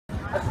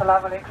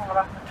Assalamu alaikum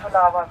wa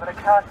rahmatullahi wa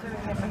barakatuh.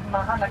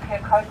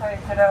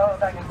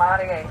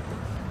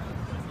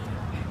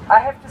 I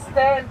have to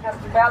stand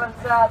just to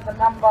balance out the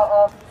number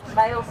of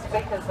male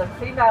speakers and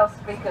female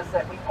speakers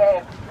that we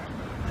have.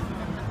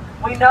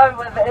 We know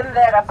within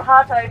that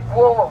apartheid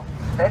wall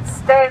that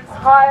stands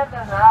higher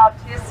than our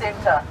Aotearoa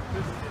centre,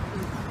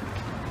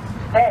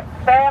 that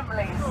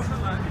families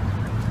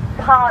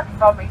part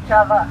from each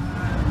other,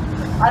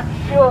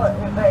 unsure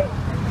if they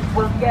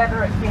will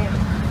gather again.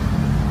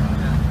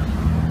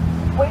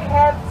 We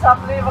have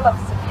some level of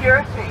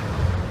security,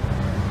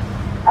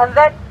 and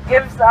that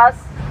gives us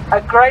a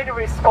greater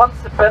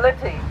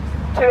responsibility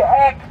to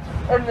act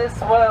in this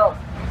world.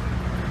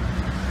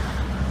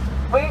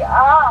 We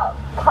are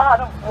part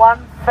of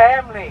one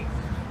family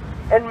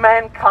in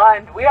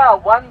mankind. We are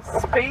one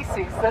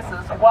species. This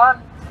is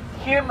one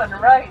human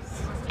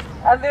race,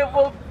 and there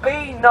will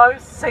be no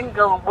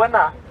single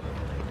winner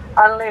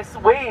unless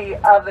we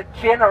are the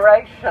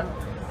generation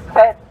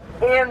that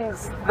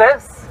ends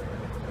this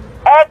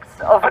acts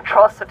of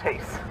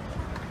atrocities,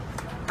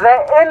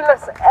 the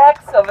endless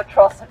acts of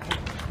atrocity.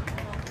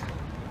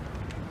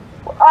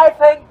 I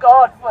thank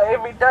God for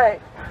every day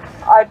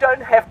I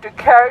don't have to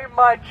carry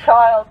my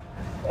child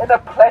in a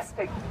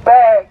plastic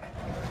bag.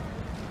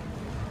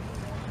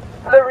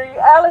 The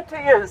reality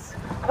is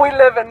we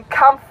live in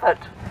comfort,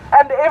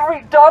 and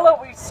every dollar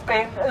we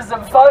spend is a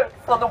vote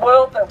for the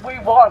world that we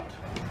want.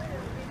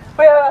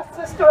 We have a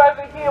sister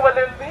over here with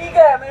her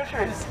vegan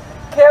issues,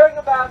 caring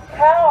about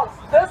cows.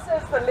 This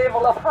is the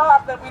level of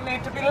heart that we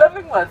need to be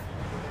living with.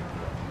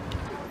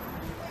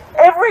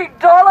 Every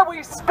dollar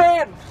we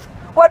spend,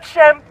 what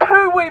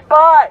shampoo we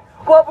buy,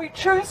 what we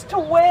choose to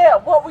wear,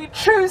 what we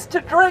choose to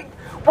drink,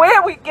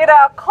 where we get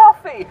our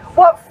coffee,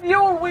 what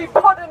fuel we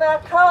put in our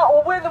car,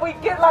 or whether we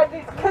get like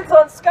these kids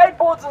on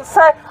skateboards and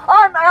say,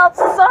 I'm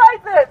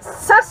outside that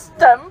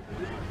system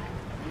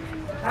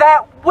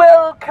that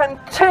will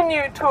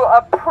continue to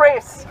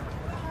oppress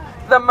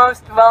the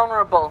most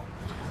vulnerable.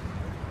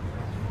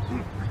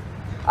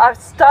 I've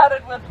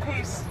started with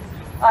peace,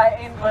 I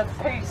end with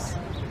peace,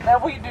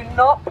 that we do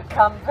not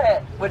become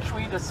that which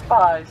we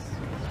despise.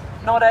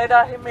 Nō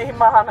reira, he mihi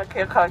mahana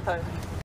kia koutou.